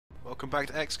welcome back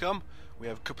to XCOM. We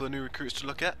have a couple of new recruits to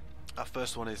look at. Our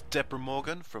first one is Deborah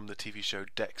Morgan from the TV show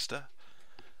Dexter,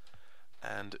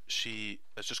 and she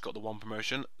has just got the one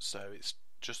promotion, so it's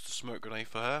just a smoke grenade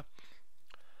for her.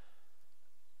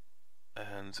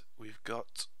 And we've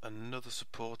got another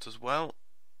support as well.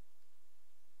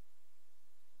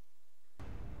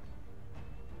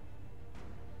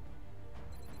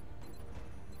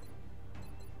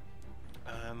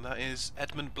 And that is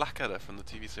Edmund Blackadder from the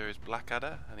TV series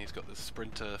Blackadder, and he's got the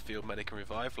Sprinter, Field Medic and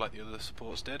Revive like the other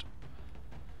supports did.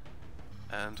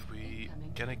 And we're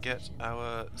gonna get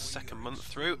our second month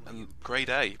through, and grade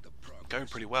A, going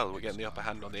pretty well. We're getting the upper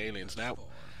hand on the aliens now,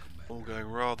 all going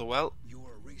rather well.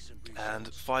 And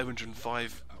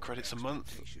 505 credits a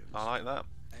month, I like that.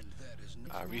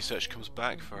 Our research comes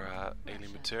back for our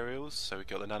alien materials, so we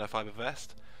got the nanofiber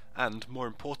vest, and more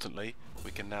importantly,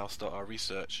 we can now start our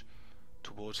research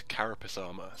towards carapace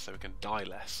armor, so we can die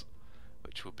less,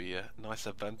 which will be a nice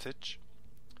advantage.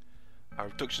 Our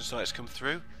abduction sites come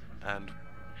through, and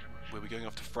we'll be going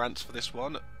off to France for this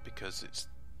one because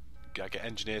I get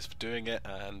engineers for doing it,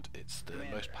 and it's the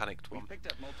most panicked one.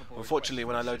 Unfortunately,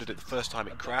 when I loaded it the first time,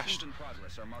 it crashed,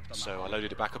 so I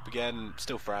loaded it back up again.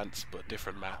 Still France, but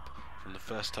different map from the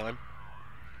first time.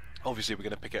 Obviously, we're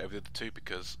going to pick it over the other two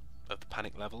because of the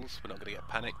panic levels. We're not going to get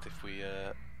panicked if we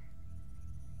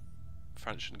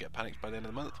France shouldn't get panicked by the end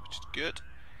of the month, which is good.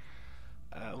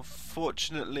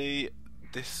 Unfortunately,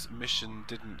 this mission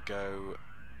didn't go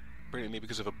brilliantly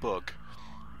because of a bug.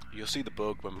 You'll see the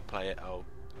bug when we play it. I'll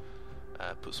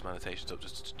put some annotations up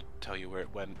just to tell you where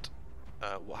it went,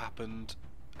 what happened.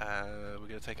 We're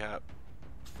going to take out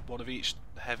one of each: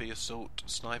 heavy assault,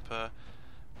 sniper,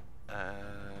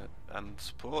 and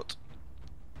support.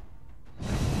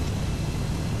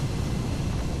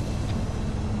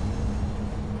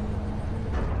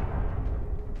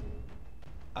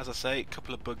 As I say, a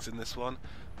couple of bugs in this one,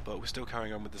 but we're still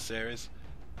carrying on with the series,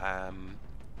 no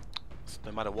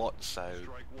matter what, so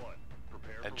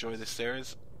enjoy this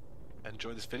series,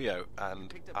 enjoy this video,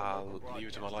 and I'll leave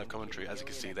it to my live commentary. As you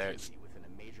can see there,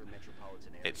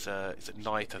 it's at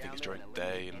night. I think it's during the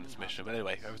day in this mission, but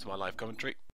anyway, over to my live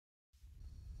commentary.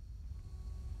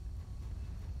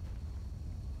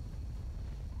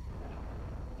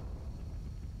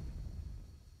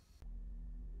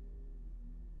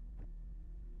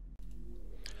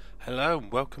 Hello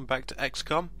and welcome back to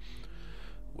XCOM.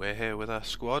 We're here with our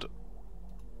squad,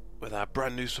 with our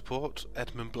brand new support,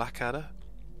 Edmund Blackadder.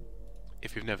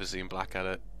 If you've never seen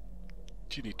Blackadder,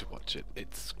 you need to watch it.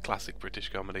 It's classic British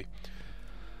comedy.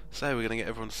 So we're going to get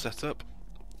everyone set up.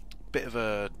 Bit of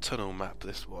a tunnel map,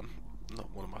 this one. Not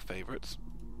one of my favourites.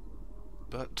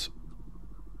 But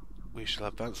we shall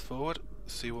advance forward,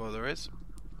 see what there is.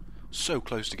 So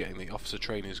close to getting the officer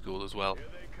training school as well.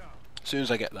 As soon as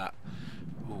I get that...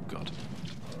 Oh god,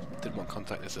 didn't want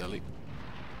contact this early.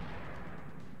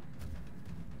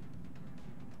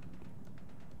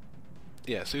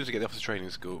 Yeah, as soon as we get the officer training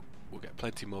school, we'll get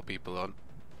plenty more people on,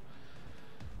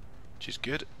 which is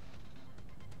good.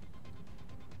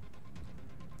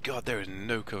 God, there is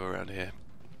no cover around here.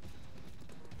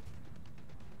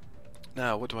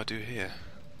 Now, what do I do here?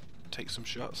 Take some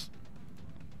shots.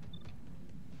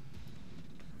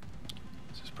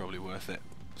 This is probably worth it.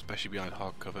 Especially behind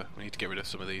hard cover. We need to get rid of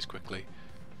some of these quickly.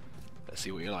 Let's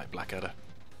see what you like, Blackadder.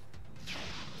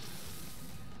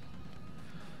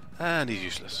 And he's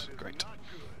useless. Great.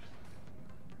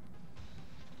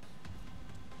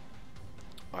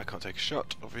 I can't take a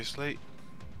shot, obviously.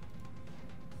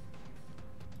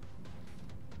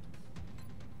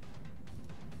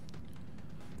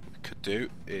 What we could do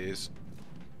is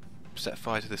set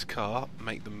fire to this car,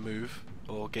 make them move,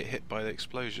 or get hit by the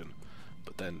explosion.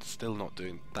 But then still not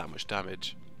doing that much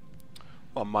damage.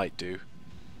 What I might do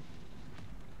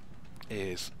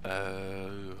is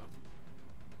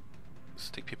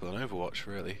stick people on Overwatch,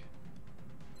 really.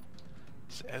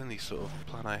 It's the only sort of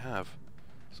plan I have.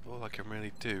 It's all I can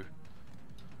really do.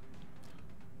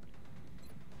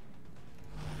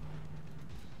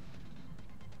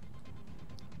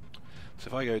 So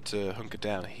if I go to hunker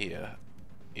down here,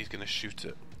 he's going to shoot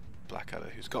at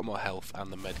Blackadder, who's got more health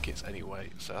and the medkits anyway,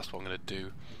 so that's what I'm going to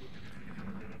do.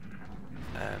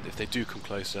 And if they do come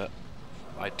closer,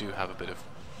 I do have a bit of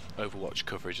Overwatch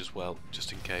coverage as well,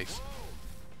 just in case.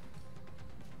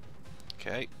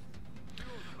 Okay.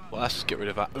 Well, let's just get rid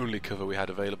of our only cover we had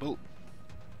available.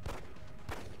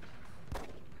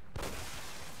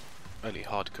 Only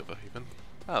hard cover, even.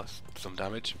 Oh, some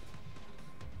damage.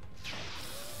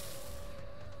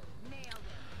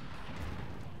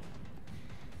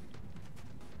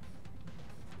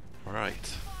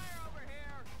 Right.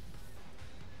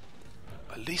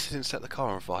 least I didn't set the car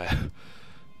on fire.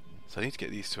 So I need to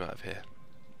get these two out of here.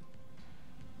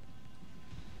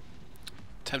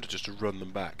 Tempted just to run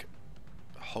them back,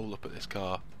 hole up at this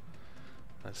car,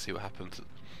 and see what happens.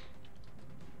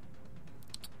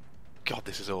 God,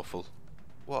 this is awful.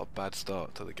 What a bad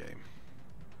start to the game.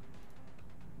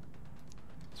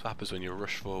 That's what happens when you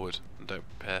rush forward and don't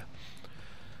prepare,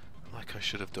 like I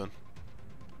should have done.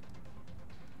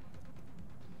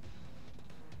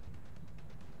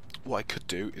 What I could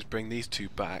do is bring these two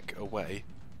back away,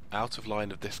 out of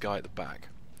line of this guy at the back,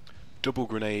 double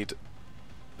grenade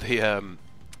the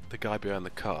guy behind the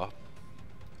car.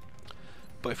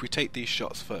 But if we take these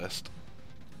shots first,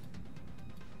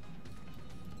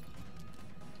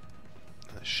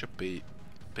 it should be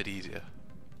a bit easier.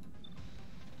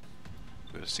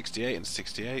 We've got a 68 and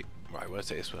 68. Right, we're going to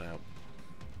take this one out.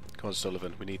 Come on,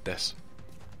 Sullivan, we need this.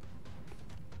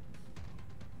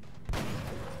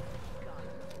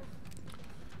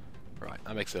 Right,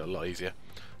 that makes it a lot easier.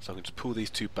 So I'm going to pull these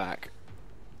two back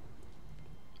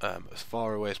as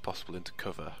far away as possible into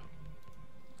cover,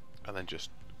 and then just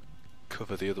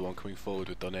cover the other one coming forward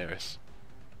with Daenerys.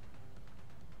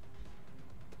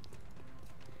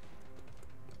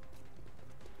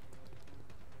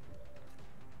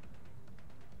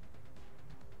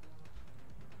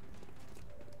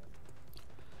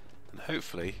 And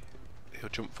hopefully he'll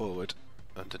jump forward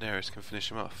and Daenerys can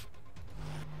finish him off.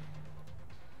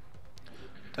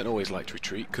 Don't always like to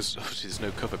retreat because obviously there's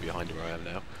no cover behind where I am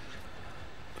now.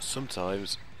 But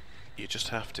sometimes you just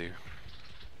have to.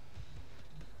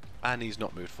 And he's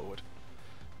not moved forward.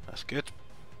 That's good.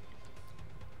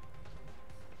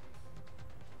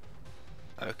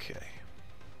 Okay.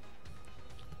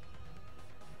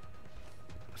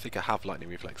 I think I have lightning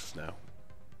reflexes now.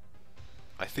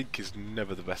 I think is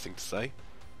never the best thing to say.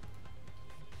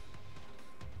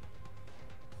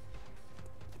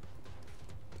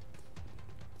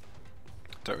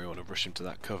 Don't really want to rush him to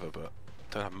that cover, but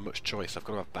don't have much choice. I've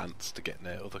got to have Bants to get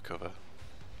near other cover.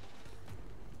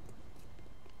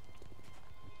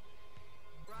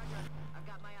 I've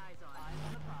got my eyes on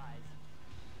the prize.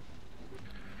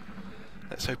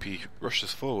 Let's hope he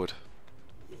rushes forward.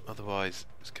 Otherwise,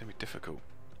 it's going to be difficult.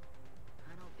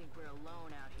 I don't think we're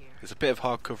alone out here. There's a bit of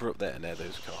hard cover up there near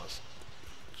those cars,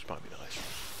 which might be nice.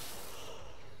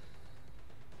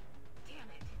 Damn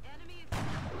it! Enemy is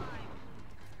alive.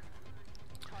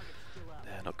 Target's still up.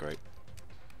 Yeah, not great.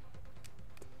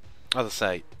 As I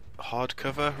say, hard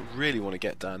cover. Really want to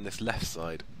get down this left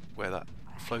side where that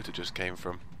floater just came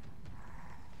from.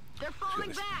 They're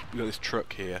falling back. We've got this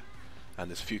truck here, and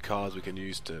there's a few cars we can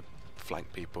use to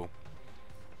flank people.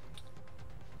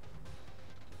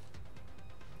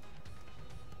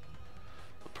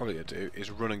 What I'm probably going to do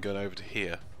is run and gun over to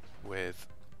here with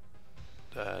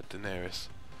Daenerys,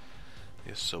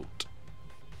 the assault.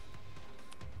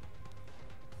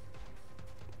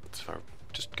 So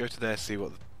just go to there, see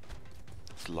what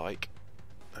it's like.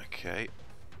 Okay.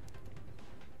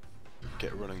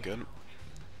 Get a run and gun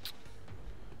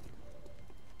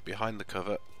behind the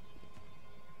cover,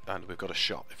 and we've got a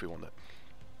shot if we want it.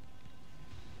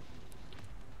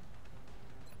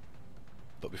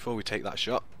 But before we take that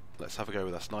shot, let's have a go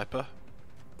with our sniper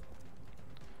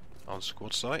on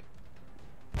squad site.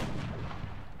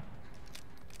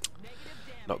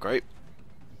 Not great.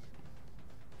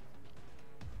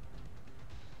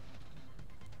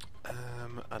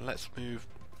 And let's move,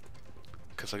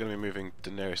 because I'm going to be moving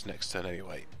Daenerys next turn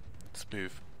anyway. Let's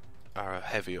move our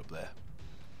heavy up there.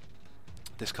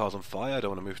 This car's on fire, I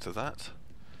don't want to move to that.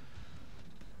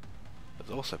 There's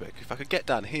also a bit, if I could get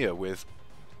down here with...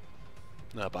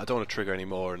 No, but I don't want to trigger any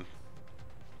more and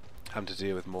having to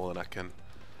deal with more than I can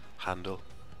handle.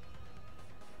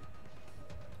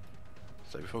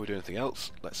 So before we do anything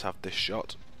else, let's have this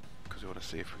shot, because we want to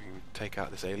see if we can take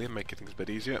out this alien, making things a bit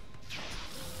easier.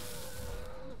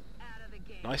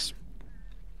 Nice.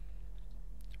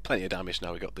 Plenty of damage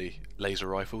now. We got the laser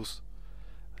rifles.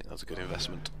 I think that's a good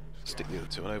investment. Stick the other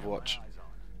two on Overwatch.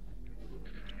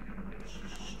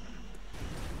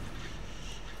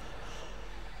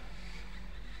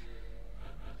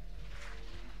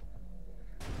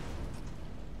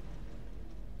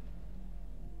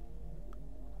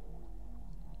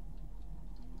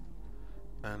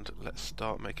 And let's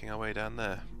start making our way down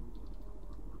there.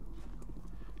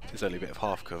 It is only a bit of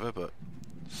half cover, but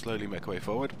slowly make our way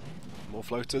forward. More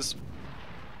floaters.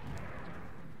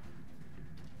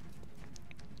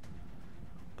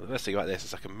 The best thing about this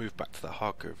is I can move back to that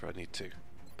hard cover if I need to.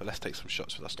 But let's take some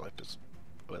shots with our snipers.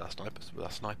 With our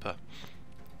sniper.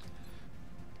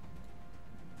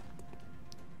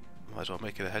 Might as well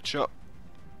make it a headshot.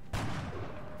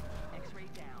 X-ray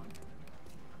down.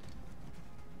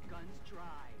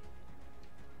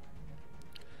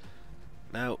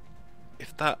 Now,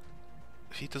 if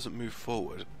he doesn't move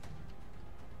forward,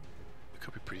 it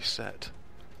could be pretty set.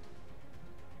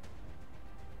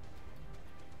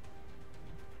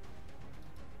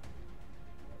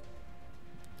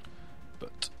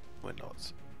 But we're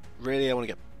not. Really,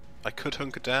 I could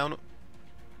hunker down,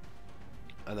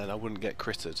 and then I wouldn't get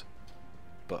critted.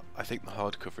 But I think the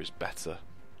hard cover is better.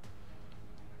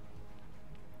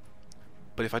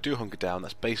 But if I do hunker down,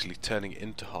 that's basically turning it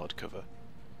into hard cover.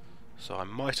 So I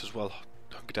might as well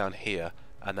hunker down here,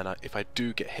 and then if I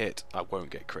do get hit, I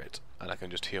won't get crit, and I can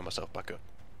just heal myself back up.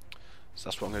 So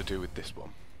that's what I'm going to do with this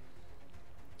one.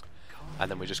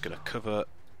 And then we're just going to cover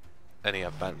any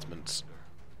advancements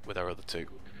with our other two.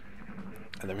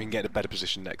 And then we can get in a better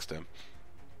position next turn.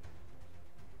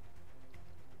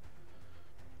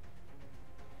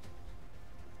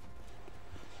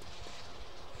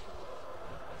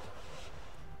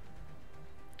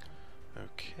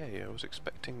 Okay, I was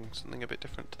expecting something a bit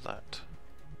different to that.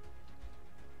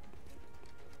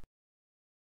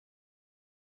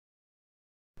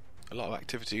 A lot of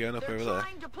activity going up over there.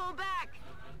 Trying to pull back.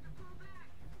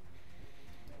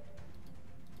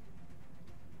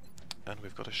 And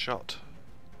we've got a shot.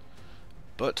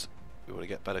 But we want to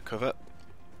get better cover.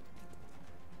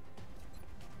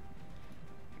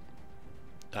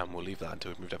 And we'll leave that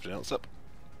until we've moved everything else up.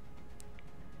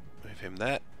 Move him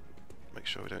there. Make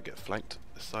sure we don't get flanked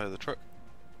this side of the truck.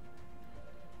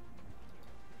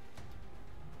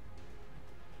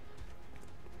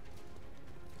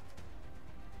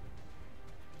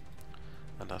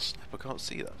 And our sniper can't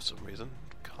see that for some reason.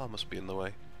 Car must be in the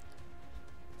way.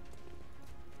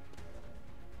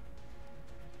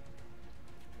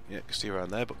 Yeah, you can see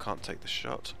around there, but can't take the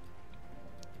shot.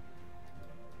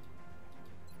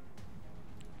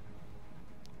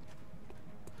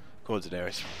 Go on,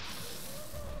 Daenerys.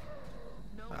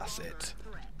 That's it.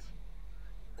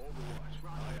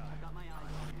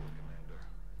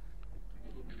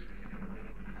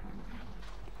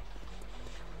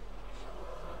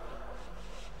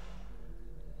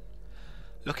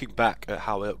 Looking back at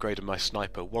how I upgraded my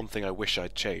sniper, one thing I wish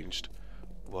I'd changed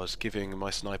was giving my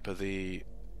sniper the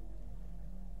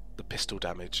pistol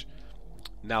damage.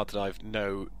 Now that I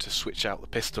know to switch out the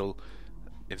pistol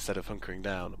instead of hunkering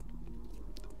down,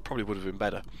 probably would have been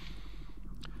better.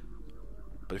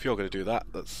 But if you're going to do that,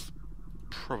 that's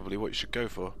probably what you should go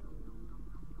for.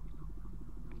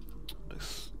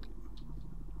 Let's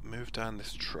move down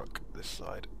this truck, this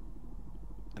side.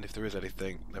 And if there is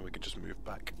anything, then we can just move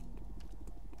back.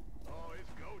 Oh,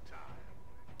 it's go time.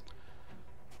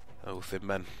 Oh, thin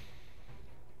men.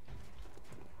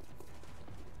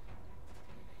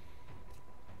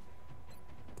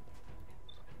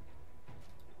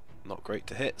 Not great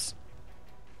to hits.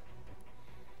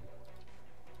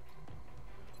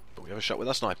 But we have a shot with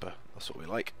our sniper. That's what we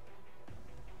like.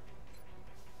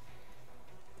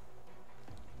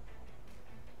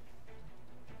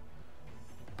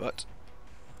 But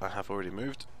I have already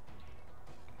moved.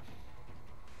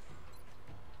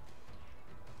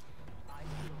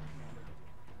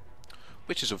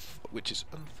 Which is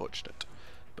unfortunate.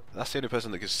 But that's the only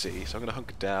person that can see, so I'm going to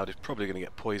hunker down. He's probably going to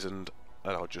get poisoned,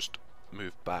 and I'll just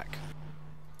move back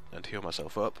and heal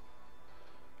myself up.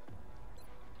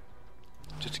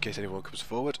 Just in case anyone comes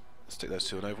forward. Let's take those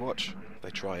two on Overwatch.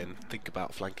 They try and think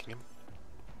about flanking him.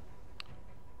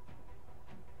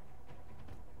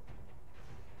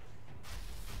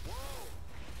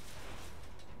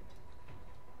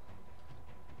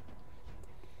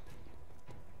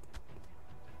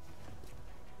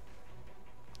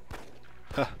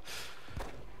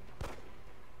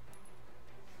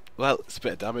 Well, it's a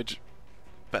bit of damage.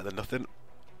 Better than nothing.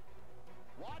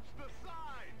 Watch the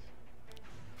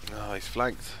sides. Oh, he's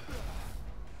flanked.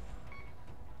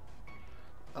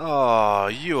 Oh,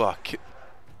 you are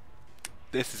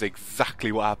this is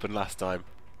exactly what happened last time.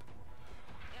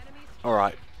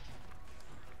 Alright.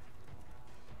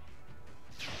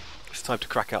 It's time to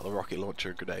crack out the rocket launcher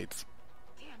and grenades.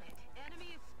 Damn it.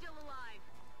 Enemy is still alive.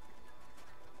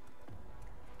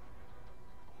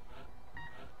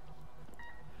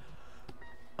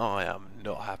 I am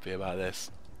not happy about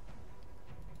this.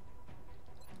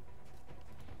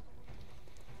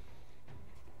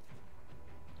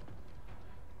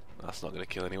 That's not going to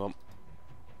kill anyone.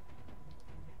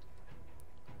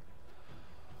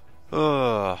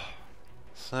 Oh,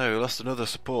 so lost another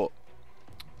support.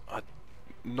 I'm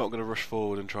not going to rush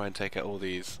forward and try and take out all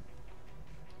these.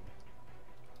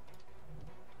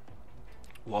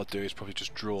 What I'll do is probably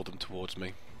just draw them towards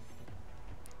me.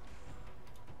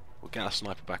 We'll get our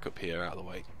sniper back up here out of the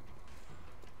way.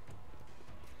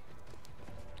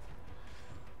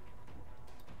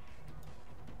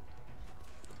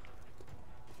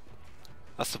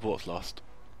 That support's lost.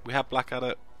 We had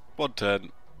Blackadder, one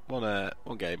turn,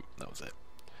 one game, that was it.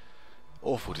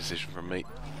 Awful decision from me.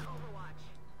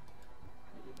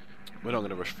 We're not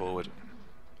going to rush forward.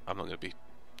 I'm not going to be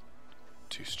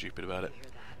too stupid about it.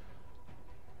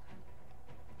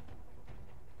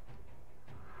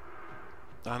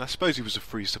 And I suppose he was a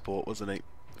free support, wasn't he,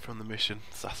 from the mission,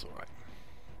 so that's alright.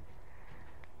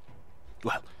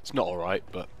 Well, it's not alright,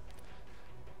 but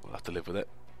we'll have to live with it.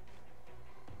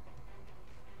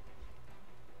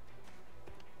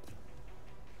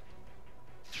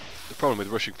 The problem with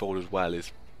rushing forward as well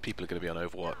is people are going to be on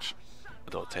Overwatch. I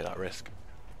don't want to take that risk.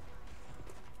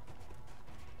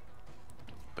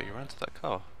 But you ran to that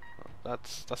car.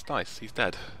 That's nice. He's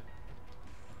dead.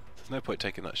 There's no point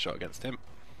taking that shot against him.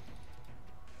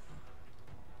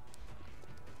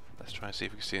 Let's try and see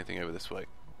if we can see anything over this way.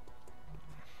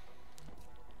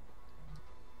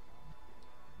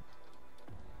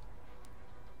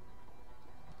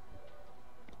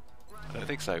 I don't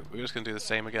think so. We're just going to do the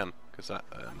same again, because that...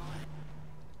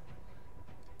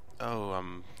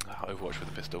 Overwatch with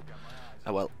a pistol.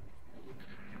 Oh well.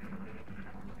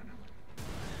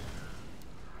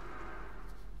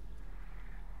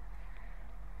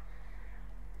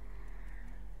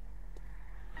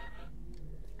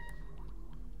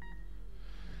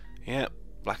 Yep,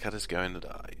 Blackadder's going to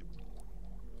die.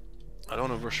 I don't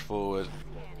want to rush forward,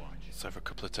 so for a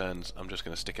couple of turns I'm just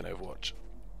going to stick in Overwatch.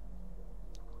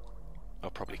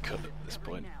 I'll probably cut at this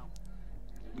point.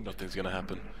 Nothing's going to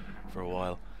happen for a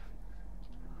while.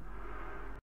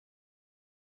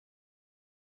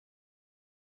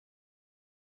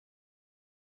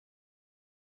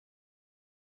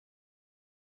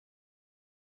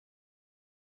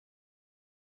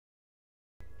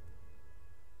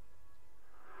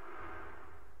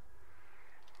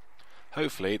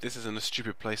 Hopefully this isn't a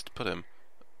stupid place to put him.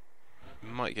 We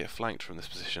might get flanked from this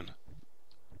position.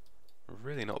 We're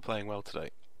really not playing well today.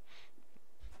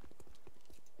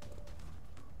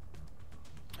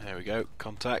 There we go,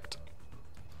 contact.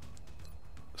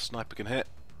 Sniper can hit.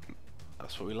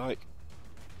 That's what we like.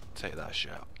 Take that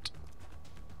shot.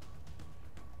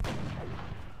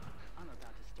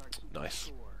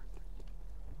 Nice.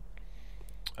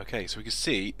 Okay, so we can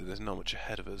see that there's not much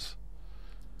ahead of us.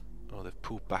 Oh, they've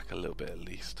pulled back a little bit at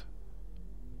least.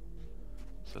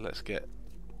 So let's get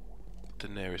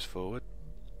Daenerys forward.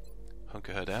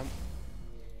 Hunker her down.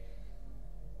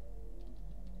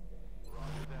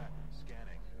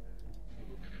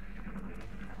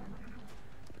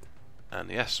 And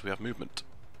yes, we have movement.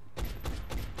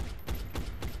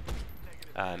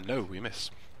 And no, we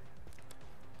miss.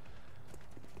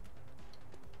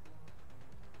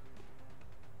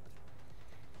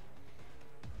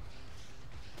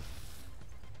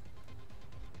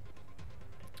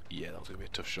 Yeah, that was going to be a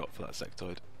tough shot for that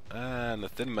sectoid. And the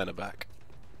thin men are back.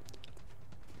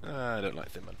 I don't like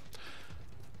thin men.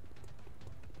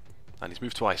 And he's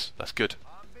moved twice. That's good.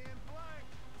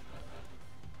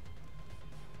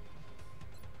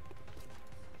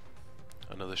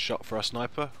 Another shot for our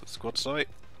sniper with squad sight.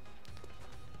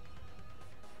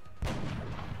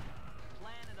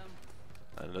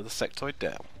 And another sectoid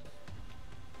down.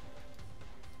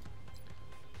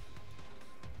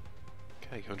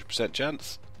 Okay, 100%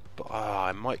 chance. But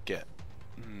I might get...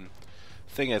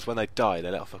 Thing is, when they die,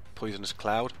 they let off a poisonous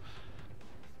cloud.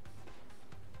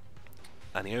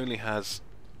 And he only has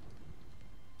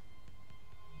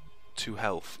 2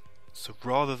 health. So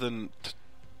rather than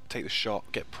take the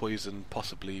shot, get poisoned,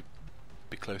 possibly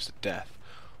be close to death,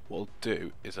 what I'll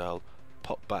do is I'll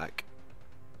pop back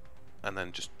and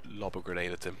then just lob a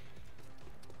grenade at him.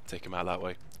 Take him out that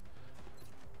way.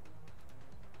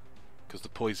 Because the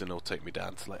poison will take me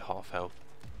down to like half health.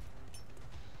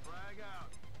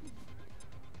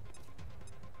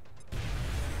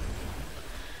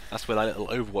 That's where that little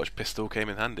Overwatch pistol came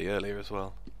in handy earlier as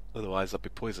well. Otherwise I'd be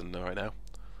poisoned right now.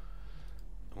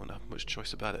 I wouldn't have much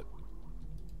choice about it.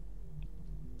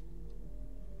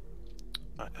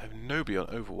 I have nobody on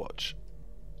Overwatch.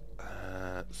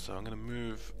 So I'm going to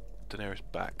move Daenerys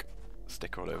back.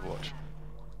 Stick her on Overwatch.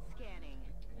 Scanning.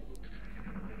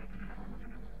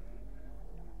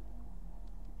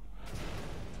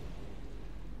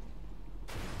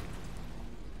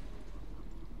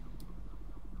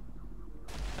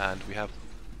 And we have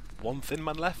 1 thin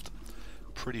man left.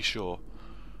 Pretty sure.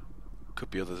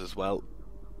 Could be others as well.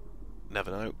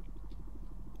 Never know.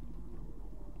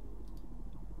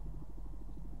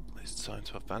 It's time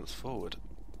to advance forward.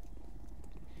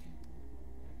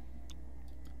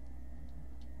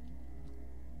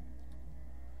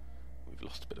 We've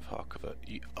lost a bit of hard cover.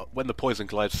 When the poison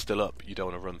glide's still up, you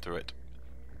don't want to run through it,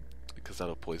 because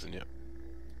that'll poison you.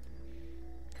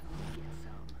 Come get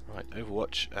some. Right,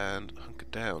 Overwatch and hunker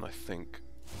down, I think.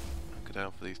 Hunker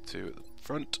down for these two at the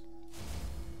front.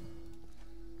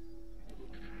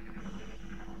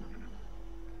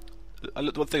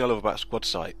 One thing I love about Squad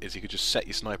Sight is you could just set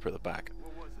your sniper at the back.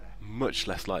 Much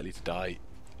less likely to die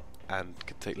and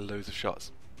can take loads of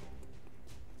shots.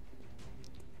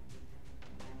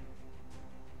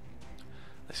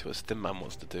 Let's see what this thin man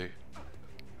wants to do.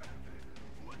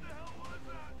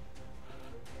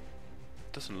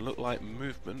 Doesn't look like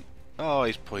movement. Oh,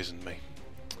 he's poisoned me.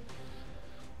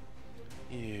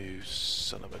 You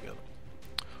son of a gun.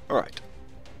 Alright.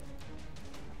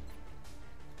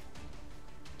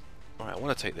 Alright, I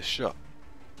want to take this shot.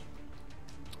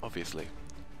 Obviously.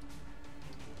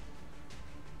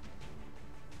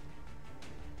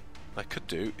 What I could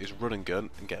do is run and gun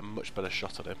and get a much better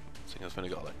shot at him, seeing as I've only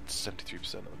got like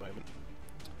 73% at the moment.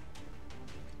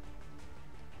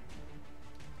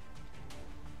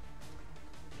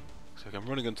 So I can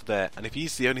run and gun to there, and if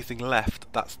he's the only thing left,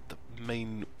 that's the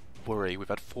main worry. We've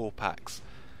had 4 packs.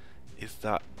 Is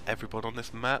that everyone on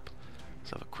this map?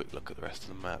 Let's have a quick look at the rest of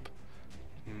the map.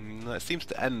 It seems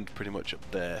to end pretty much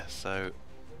up there, so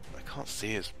I can't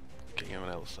see us getting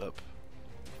anyone else up.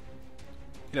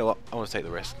 You know what? I want to take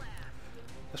the risk.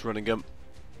 Let's run and gun.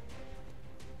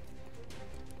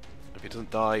 If he doesn't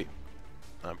die,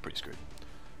 I'm pretty screwed.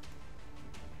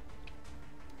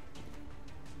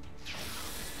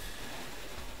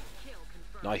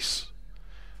 Nice.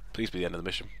 Please be the end of the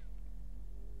mission.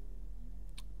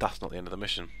 That's not the end of the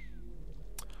mission.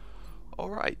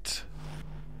 Alright.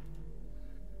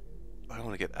 I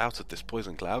want to get out of this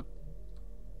poison cloud.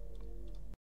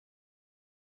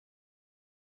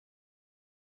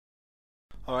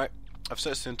 Alright, I've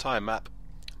searched the entire map.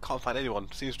 Can't find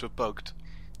anyone. Seems to have bugged,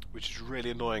 which is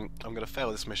really annoying. I'm going to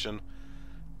fail this mission,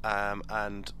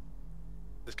 and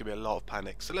there's going to be a lot of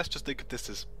panic. So let's just think of this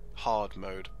as hard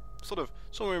mode. Sort of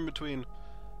somewhere in between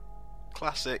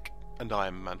Classic and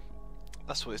Ironman.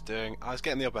 That's what it's doing. I was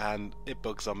getting the upper hand. It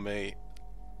bugs on me.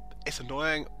 It's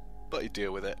annoying, but you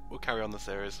deal with it. We'll carry on the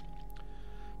series.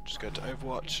 Just go to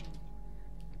Overwatch,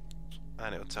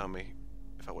 and it'll tell me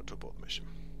if I want to abort the mission.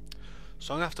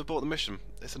 So I'm going to have to abort the mission.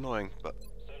 It's annoying, but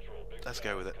let's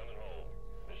go with it.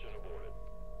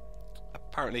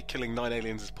 Apparently killing 9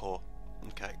 aliens is poor.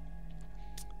 Okay.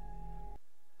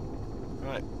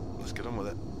 Right, let's get on with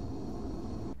it.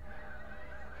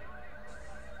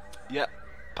 Yep,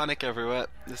 panic everywhere.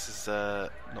 This is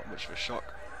not much of a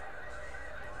shock.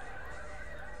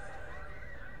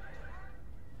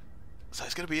 So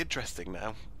it's going to be interesting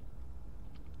now.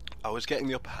 I was getting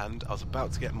the upper hand. I was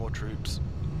about to get more troops.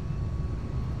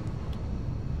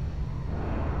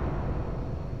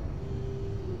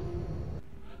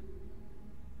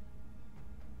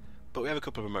 But we have a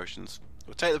couple of promotions.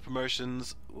 We'll take the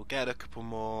promotions. We'll get a couple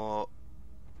more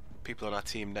people on our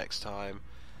team next time.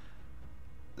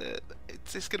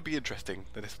 It's going to be interesting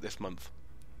this month,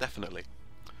 definitely.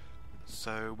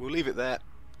 So we'll leave it there,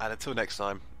 and until next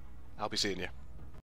time, I'll be seeing you.